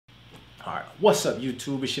Alright, what's up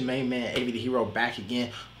YouTube? It's your main man, AV the Hero, back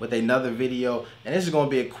again with another video. And this is going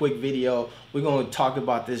to be a quick video. We're going to talk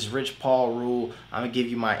about this Rich Paul rule. I'm going to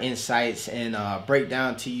give you my insights and break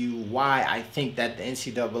down to you why I think that the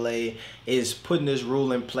NCAA is putting this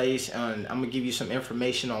rule in place. And I'm going to give you some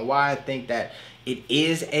information on why I think that it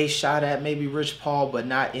is a shot at maybe Rich Paul, but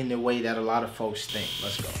not in the way that a lot of folks think.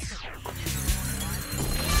 Let's go.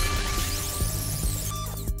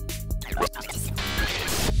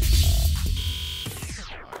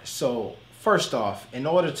 So first off, in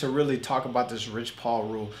order to really talk about this Rich Paul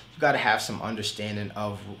rule, you got to have some understanding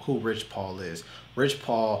of who Rich Paul is. Rich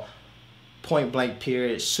Paul, point blank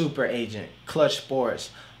period, super agent, Clutch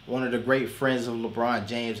Sports, one of the great friends of LeBron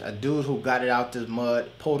James, a dude who got it out the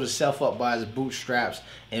mud, pulled himself up by his bootstraps,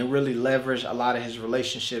 and really leveraged a lot of his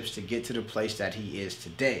relationships to get to the place that he is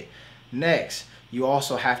today. Next, you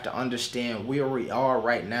also have to understand where we are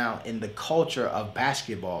right now in the culture of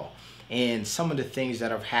basketball and some of the things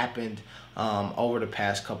that have happened over the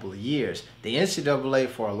past couple of years. The NCAA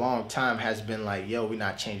for a long time has been like, yo, we're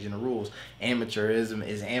not changing the rules. Amateurism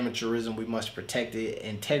is amateurism. We must protect the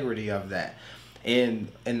integrity of that. In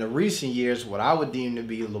the recent years, what I would deem to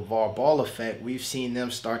be LeVar Ball effect, we've seen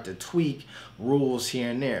them start to tweak rules here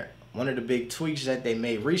and there. One of the big tweaks that they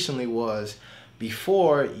made recently was,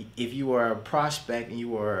 before, if you were a prospect and you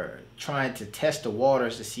were trying to test the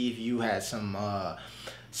waters to see if you had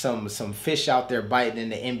some fish out there biting in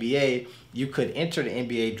the NBA, you could enter the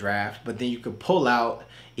NBA draft, but then you could pull out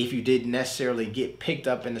if you didn't necessarily get picked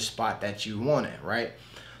up in the spot that you wanted, right?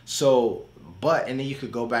 So, and then you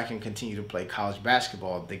could go back and continue to play college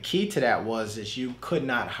basketball. The key to that was that you could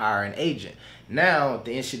not hire an agent. Now,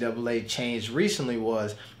 the NCAA changed recently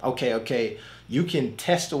was, okay, you can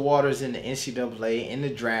test the waters in the NCAA in the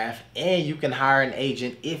draft, and you can hire an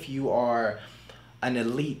agent if you are an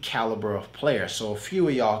elite caliber of player. So a few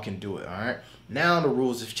of y'all can do it, all right? Now the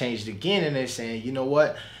rules have changed again, and they're saying, you know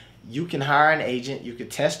what? You can hire an agent, you can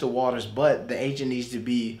test the waters, but the agent needs to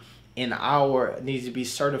be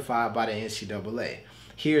certified by the NCAA.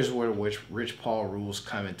 Here's where Rich Paul rules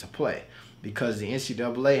come into play, because the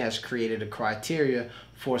NCAA has created a criteria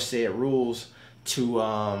for said rules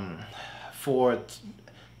to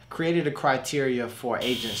created a criteria for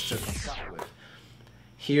agents to comply with.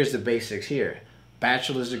 Here's the basics here.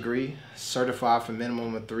 Bachelor's degree, certified for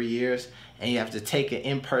minimum of 3 years, and you have to take an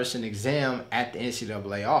in-person exam at the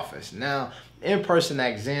NCAA office. Now, in-person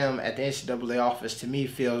exam at the NCAA office to me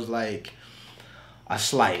feels like a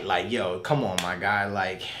slight, like, yo, come on, my guy,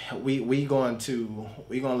 like we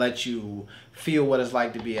gonna let you feel what it's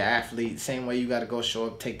like to be an athlete. Same way you got to go show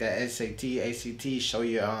up, take that SAT, ACT, show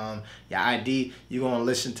your ID. You gonna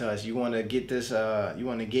listen to us. You want to get this. You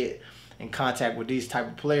want to get in contact with these type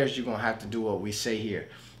of players, you're gonna have to do what we say here.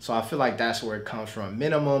 So I feel like that's where it comes from.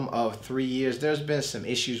 Minimum of 3 years. There's been some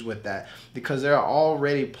issues with that because there are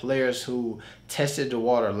already players who tested the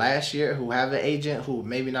water last year who have an agent who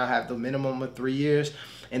maybe not have the minimum of 3 years,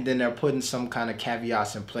 and then they're putting some kind of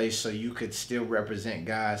caveats in place so you could still represent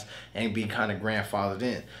guys and be kind of grandfathered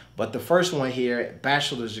in. But the first one here,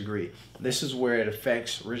 bachelor's degree, this is where it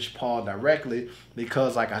affects Rich Paul directly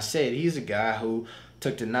because, like I said, he's a guy who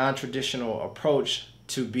took the non-traditional approach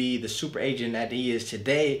to be the super agent that he is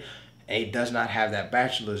today, and he does not have that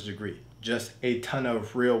bachelor's degree, just a ton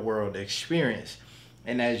of real world experience.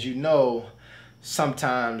 And as you know,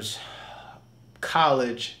 sometimes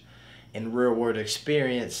college and real world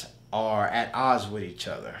experience are at odds with each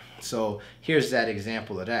other. So here's that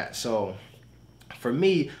example of that. So for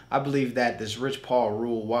me, I believe that this Rich Paul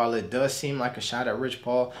rule, while it does seem like a shot at Rich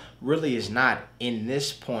Paul, really is not in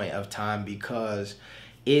this point of time, because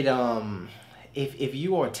it if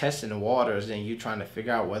you are testing the waters and you're trying to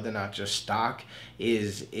figure out whether or not your stock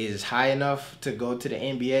is high enough to go to the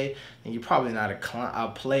NBA, then you're probably not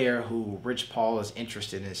a player who Rich Paul is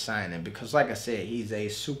interested in signing, because like I said, he's a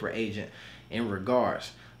super agent in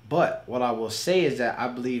regards. But what I will say is that I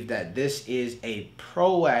believe that this is a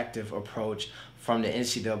proactive approach from the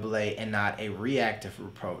NCAA and not a reactive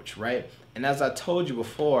approach, right? And as I told you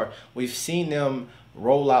before, we've seen them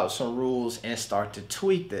roll out some rules and start to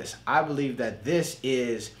tweak this. I believe that this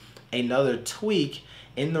is another tweak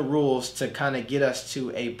in the rules to kind of get us to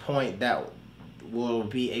a point that will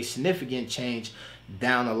be a significant change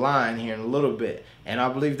down the line here in a little bit. And I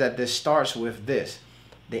believe that this starts with this.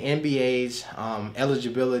 The NBA's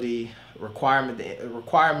eligibility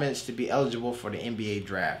requirements to be eligible for the NBA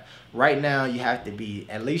draft. Right now, you have to be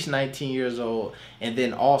at least 19 years old, and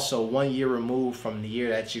then also 1 year removed from the year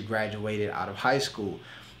that you graduated out of high school.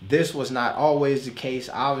 This was not always the case.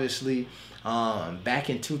 Obviously, Back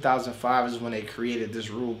in 2005 is when they created this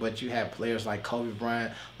rule, but you had players like Kobe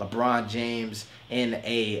Bryant, LeBron James, and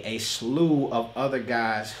a slew of other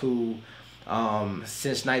guys who,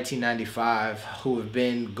 since 1995, who have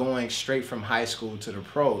been going straight from high school to the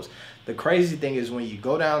pros. The crazy thing is when you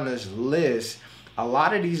go down this list, a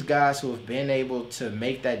lot of these guys who have been able to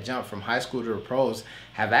make that jump from high school to the pros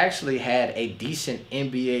have actually had a decent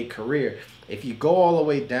NBA career. If you go all the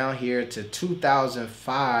way down here to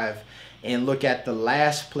 2005 and look at the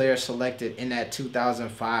last player selected in that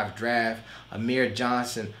 2005 draft, Amir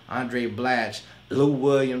Johnson, Andre Blatche, Lou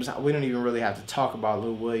Williams. We don't even really have to talk about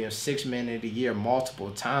Lou Williams, 6th Man of the Year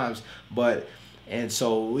multiple times,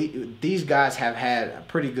 so these guys have had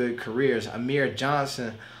pretty good careers. Amir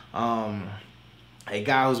Johnson, a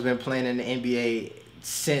guy who's been playing in the NBA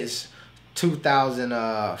since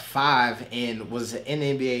 2005 and was in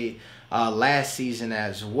the NBA last season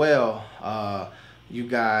as well. You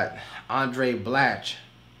got Andre Blatche,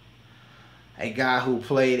 a guy who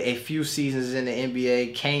played a few seasons in the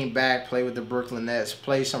NBA, came back, played with the Brooklyn Nets,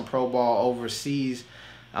 played some pro ball overseas.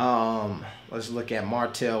 Let's look at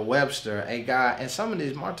Martell Webster, a guy, and some of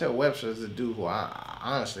these, Martell Webster is a dude who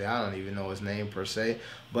honestly I don't even know his name per se,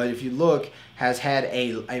 but if you look, has had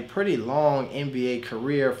a pretty long NBA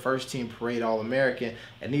career, first team parade All-American,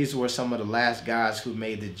 and these were some of the last guys who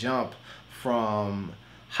made the jump from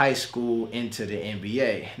high school into the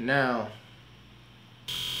NBA. Now,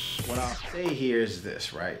 what I'll say here is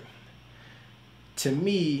this, right? To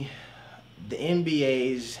me, the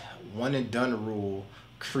NBA's one and done rule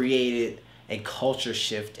created a culture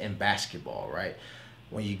shift in basketball, right?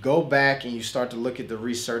 When you go back and you start to look at the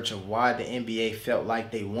research of why the NBA felt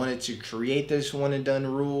like they wanted to create this one and done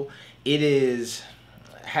rule, has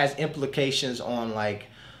implications on like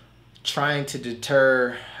trying to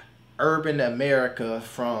deter urban America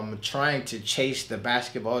from trying to chase the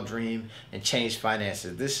basketball dream and change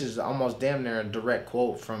finances. This is almost damn near a direct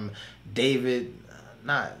quote from David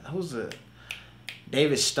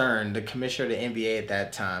Stern, the commissioner of the NBA at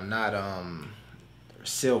that time, not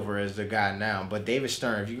Silver is the guy now, but David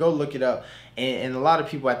Stern. If you go look it up, and a lot of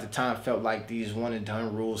people at the time felt like these one and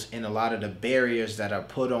done rules and a lot of the barriers that are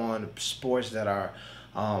put on sports that are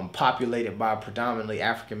populated by predominantly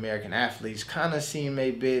African American athletes kind of seem a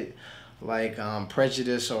bit like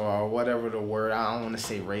prejudice or whatever the word. I don't want to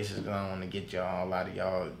say racist because I don't want to get y'all, a lot of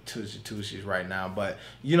y'all tussies right now, but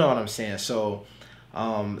you know what I'm saying. So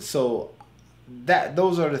those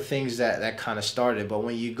are the things that kind of started. But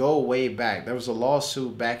when you go way back, there was a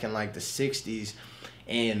lawsuit back in like the 60s,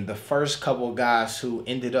 and the first couple guys who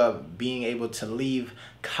ended up being able to leave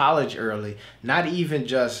college early, not even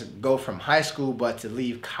just go from high school, but to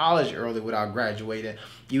leave college early without graduating,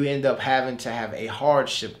 you end up having to have a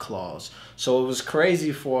hardship clause. So it was crazy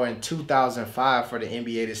in 2005 for the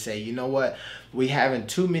NBA to say, you know what, we having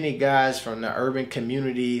too many guys from the urban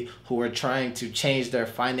community who are trying to change their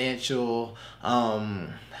financial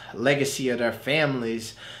legacy of their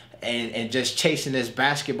families and just chasing this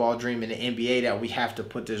basketball dream in the NBA, that we have to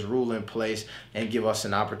put this rule in place and give us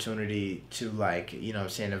an opportunity to, like, you know what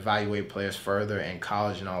I'm saying, evaluate players further in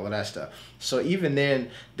college and all of that stuff. So even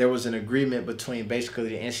then, there was an agreement between basically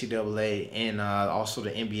the NCAA and also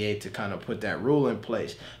the NBA to kind of put that rule in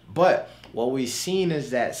place. But what we've seen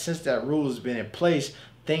is that since that rule has been in place,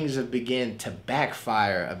 things have begun to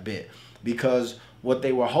backfire a bit, because what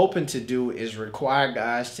they were hoping to do is require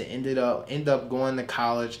guys to end up going to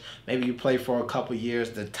college. Maybe you play for a couple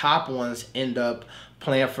years. The top ones end up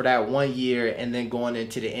playing for that 1 year and then going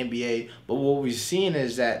into the NBA. But what we've seen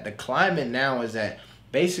is that the climate now is that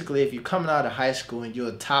basically if you're coming out of high school and you're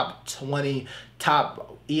a top 20,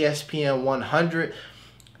 top ESPN 100,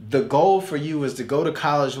 the goal for you is to go to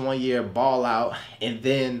college 1 year, ball out, and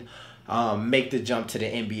then make the jump to the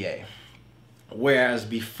NBA. Whereas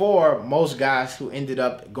before, most guys who ended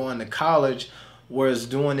up going to college was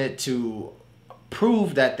doing it to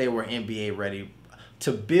prove that they were NBA ready,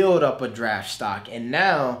 to build up a draft stock. And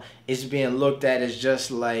now it's being looked at as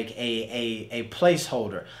just like a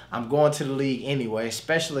placeholder. I'm going to the league anyway,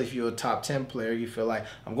 especially if you're a top 10 player. You feel like,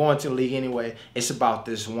 I'm going to the league anyway. It's about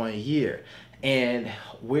this 1 year. And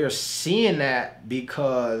we're seeing that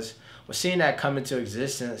because we're seeing that come into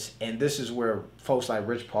existence, and this is where folks like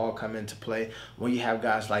Rich Paul come into play. When you have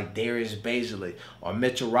guys like Darius Bazley or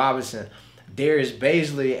Mitchell Robinson. Darius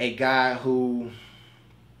Bazley, a guy who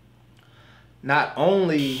not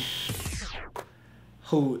only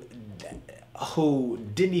who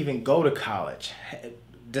didn't even go to college,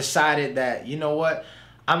 decided that, you know what,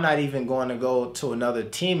 I'm not even going to go to another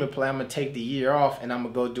team and play. I'm going to take the year off and I'm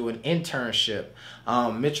going to go do an internship.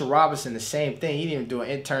 Mitchell Robinson, the same thing. He didn't do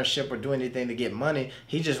an internship or do anything to get money.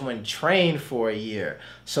 He just went and trained for a year.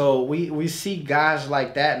 So we see guys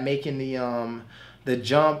like that making the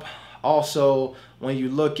jump. Also, when you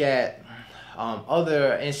look at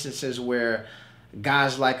other instances where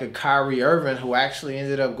guys like a Kyrie Irving, who actually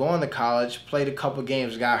ended up going to college, played a couple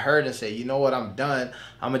games, got hurt, and said, you know what, I'm done.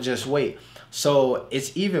 I'm going to just wait. So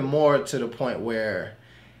it's even more to the point where,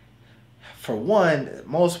 for one,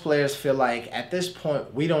 most players feel like at this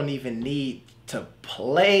point we don't even need to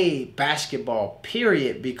play basketball,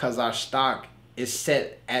 period, because our stock is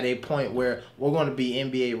set at a point where we're going to be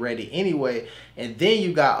NBA ready anyway. And then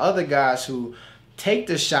you got other guys who take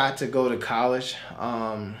the shot to go to college,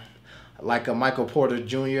 like a Michael Porter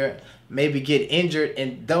Jr., maybe get injured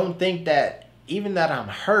and don't think that even that I'm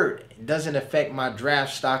hurt doesn't affect my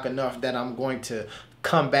draft stock enough that I'm going to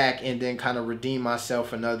come back and then kind of redeem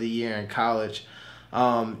myself another year in college.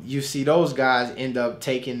 You see those guys end up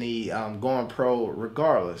taking the going pro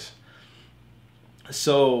regardless.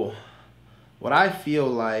 So what I feel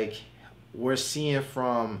like we're seeing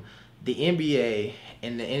from the NBA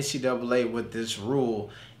and the NCAA with this rule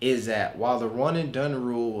is that while the one and done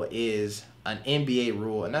rule is an NBA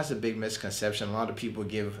rule, and that's a big misconception. A lot of people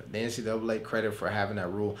give the NCAA credit for having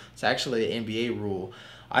that rule. It's actually an NBA rule.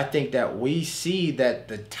 I think that we see that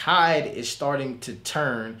the tide is starting to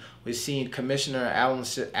turn. We've seen Commissioner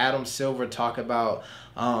Adam Silver talk about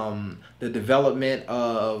the development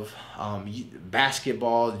of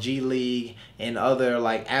basketball, G League, and other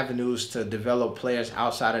like avenues to develop players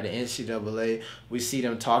outside of the NCAA. We see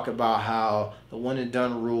them talk about how the one and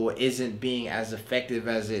done rule isn't being as effective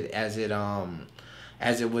as it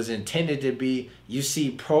was intended to be. You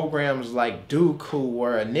see programs like Duke, who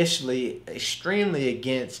were initially extremely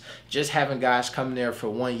against just having guys come there for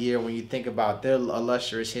 1 year. When you think about their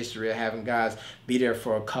illustrious history of having guys be there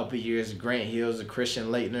for a couple years, Grant Hills, the Christian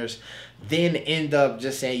Laettners, then end up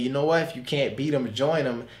just saying, you know what, if you can't beat them, join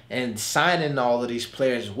them, and signing all of these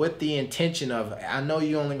players with the intention of, I know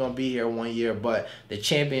you're only going to be here 1 year, but the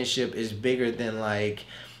championship is bigger than like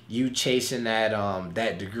you chasing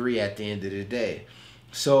that degree at the end of the day.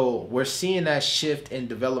 So we're seeing that shift in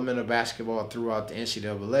development of basketball throughout the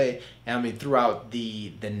NCAA, and I mean throughout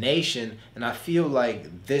the nation. And I feel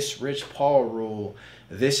like this Rich Paul rule,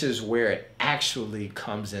 this is where it actually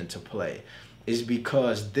comes into play, is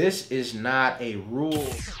because this is not a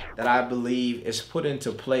rule that I believe is put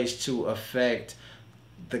into place to affect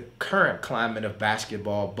the current climate of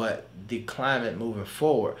basketball, but the climate moving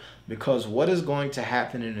forward. Because what is going to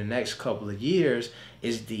happen in the next couple of years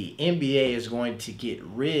is the NBA is going to get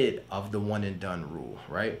rid of the one and done rule,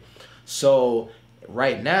 right? So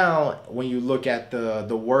right now, when you look at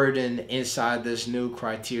the wording inside this new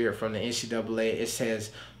criteria from the NCAA, it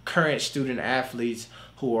says current student athletes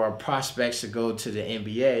who are prospects to go to the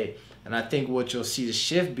NBA. And I think what you'll see the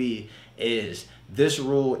shift be is this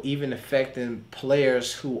rule even affecting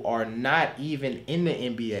players who are not even in the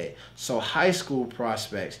NBA. So high school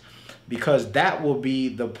prospects, because that will be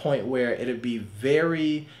the point where it'll be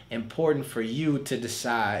very important for you to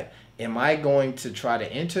decide, am I going to try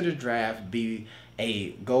to enter the draft,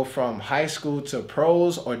 go from high school to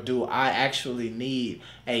pros, or do I actually need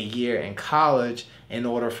a year in college in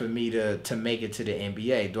order for me to make it to the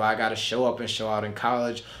NBA? Do I got to show up and show out in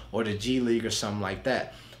college or the G League or something like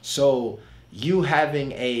that? So you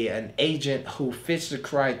having an agent who fits the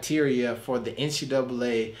criteria for the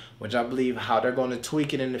NCAA, which I believe how they're going to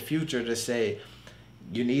tweak it in the future to say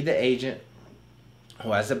you need the agent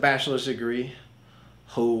who has a bachelor's degree,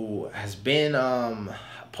 who has been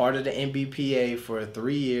part of the NBPA for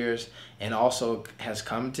 3 years, and also has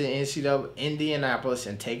come to Indianapolis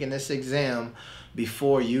and taken this exam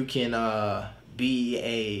before you can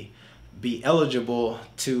be eligible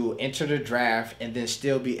to enter the draft and then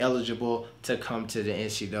still be eligible to come to the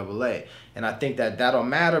NCAA. And I think that that'll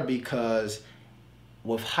matter because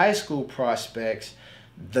with high school prospects,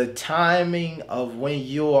 the timing of when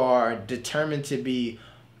you are determined to be,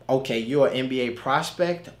 okay, you're an NBA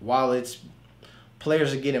prospect, while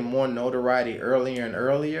players are getting more notoriety earlier and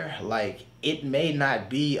earlier, like it may not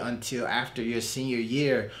be until after your senior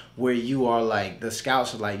year where you are like, the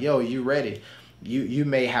scouts are like, yo, you ready? You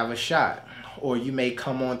may have a shot, or you may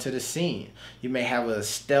come onto the scene. You may have a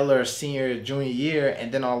stellar senior, junior year,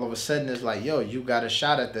 and then all of a sudden it's like, yo, you got a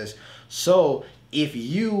shot at this. So if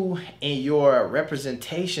you and your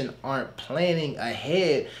representation aren't planning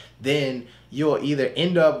ahead, then you'll either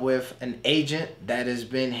end up with an agent that has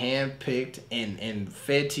been handpicked and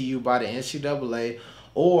fed to you by the NCAA,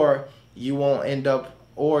 or you won't end up,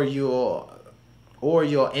 or you'll or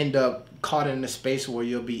you'll end up caught in a space where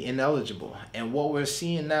you'll be ineligible. And what we're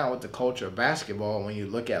seeing now with the culture of basketball, when you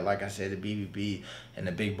look at, like I said, the BBB and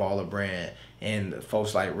the Big Baller Brand and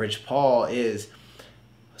folks like Rich Paul, is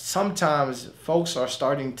sometimes folks are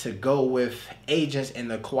starting to go with agents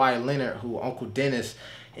and the Kawhi Leonard, who Uncle Dennis,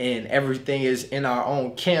 and everything is in our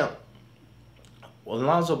own camp. When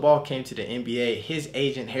Lonzo Ball came to the NBA, his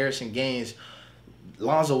agent Harrison Gaines,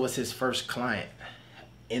 Lonzo was his first client.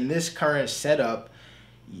 In this current setup,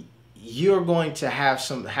 you're going to have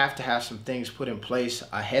some things put in place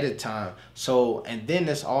ahead of time. So, and then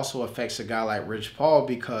this also affects a guy like Rich Paul,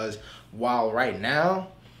 because while right now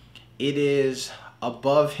it is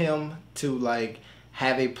above him to like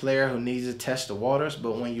have a player who needs to test the waters,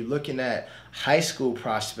 but when you're looking at high school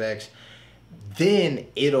prospects, then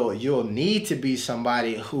you'll need to be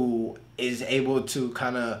somebody who is able to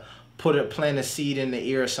kind of plant a seed in the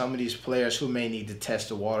ear of some of these players who may need to test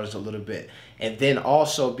the waters a little bit, and then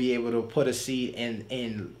also be able to put a seed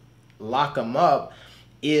and lock them up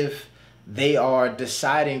if they are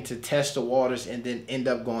deciding to test the waters and then end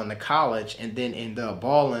up going to college and then end up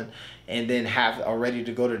balling and then are ready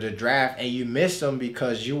to go to the draft, and you miss them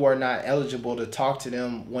because you were not eligible to talk to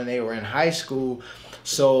them when they were in high school.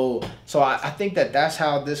 So I think that's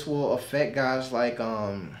how this will affect guys like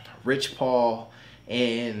Rich Paul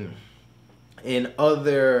and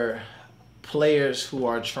other players who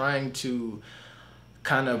are trying to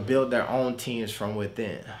kind of build their own teams from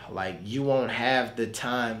within. Like, you won't have the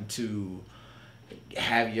time to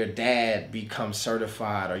have your dad become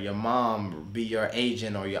certified, or your mom be your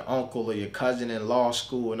agent, or your uncle or your cousin in law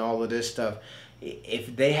school and all of this stuff.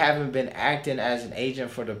 If they haven't been acting as an agent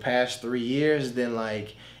for the past 3 years, then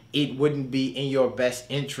like it wouldn't be in your best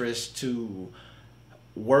interest to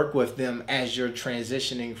work with them as you're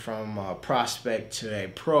transitioning from a prospect to a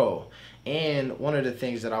pro. And one of the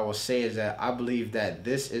things that I will say is that I believe that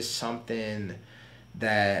this is something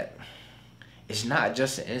that it's not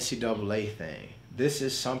just an NCAA thing. This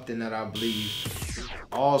is something that I believe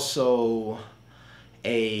also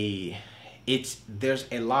there's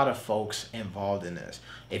a lot of folks involved in this.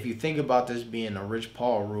 If you think about this being a Rich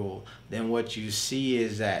Paul rule, then what you see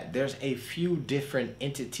is that there's a few different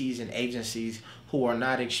entities and agencies who are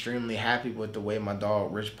not extremely happy with the way my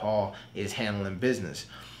dog Rich Paul is handling business.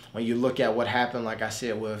 When you look at what happened, like I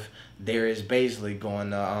said, with Darius Baisley going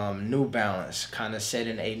to New Balance, kind of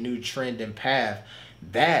setting a new trend and path,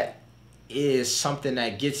 that is something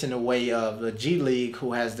that gets in the way of the G League,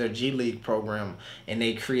 who has their G League program, and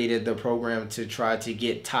they created the program to try to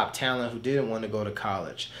get top talent who didn't want to go to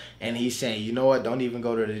college. And he's saying, you know what, don't even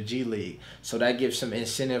go to the G League. So that gives some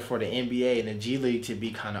incentive for the NBA and the G League to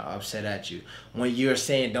be kind of upset at you. When you're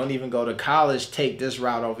saying don't even go to college, take this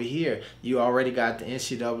route over here, you already got the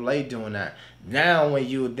NCAA doing that. Now when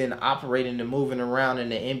you then operating and moving around in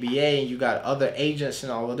the NBA and you got other agents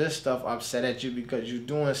and all of this stuff upset at you because you're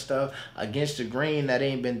doing stuff against the grain that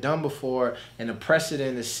ain't been done before, and the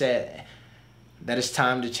precedent is set that it's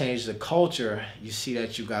time to change the culture, you see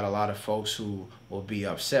that you got a lot of folks who will be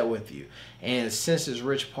upset with you. And since this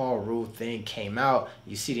Rich Paul rule thing came out,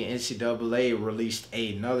 you see the NCAA released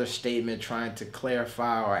another statement trying to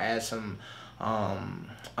clarify or add some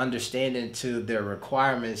understanding to their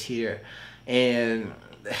requirements here. And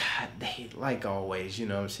they, like always, you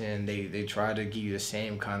know what I'm saying, they try to give you the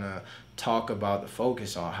same kind of talk about the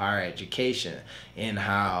focus on higher education and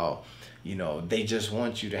how, you know, they just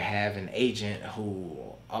want you to have an agent who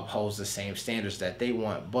upholds the same standards that they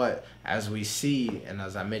want. But as we see, and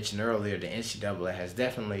as I mentioned earlier, the NCAA has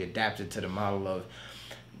definitely adapted to the model of,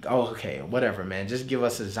 oh, okay, whatever, man, just give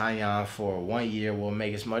us a Zion for 1 year, we'll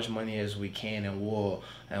make as much money as we can, and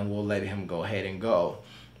we'll let him go ahead and go.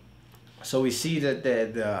 So we see that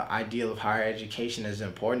the ideal of higher education is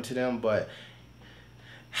important to them, but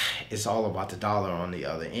it's all about the dollar on the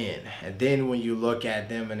other end. And then when you look at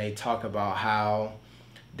them and they talk about how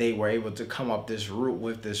they were able to come up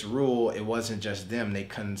with this rule, it wasn't just them. They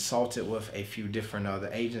consulted with a few different other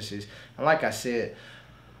agencies. And like I said,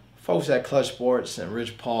 folks at Clutch Sports and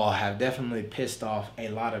Rich Paul have definitely pissed off a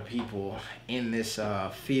lot of people in this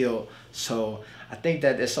field. So I think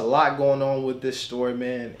that there's a lot going on with this story,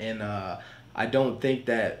 man. And I don't think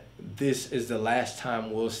that this is the last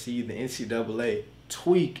time we'll see the NCAA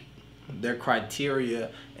tweak their criteria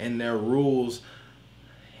and their rules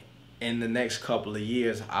in the next couple of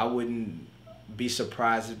years. I wouldn't be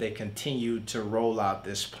surprised if they continue to roll out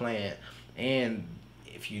this plan. And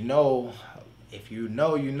if you know,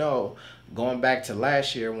 you know, going back to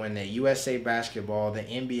last year when the USA Basketball, the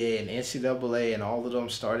NBA, and NCAA and all of them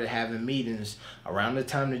started having meetings around the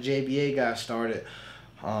time the JBA got started,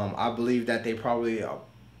 I believe that they probably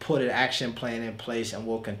put an action plan in place, and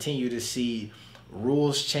we'll continue to see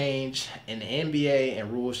rules change in the NBA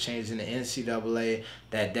and rules change in the NCAA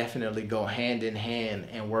that definitely go hand in hand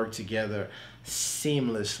and work together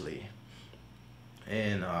seamlessly.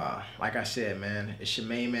 And like I said, man, it's your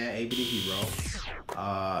main man, AB the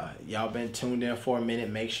Hero. Y'all been tuned in for a minute.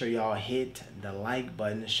 Make sure y'all hit the like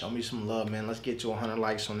button. Show me some love, man. Let's get to 100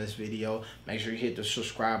 likes on this video. Make sure you hit the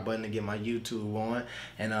subscribe button to get my YouTube on.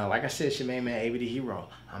 And like I said, it's your main man, AB the Hero.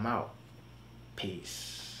 I'm out.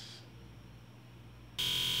 Peace.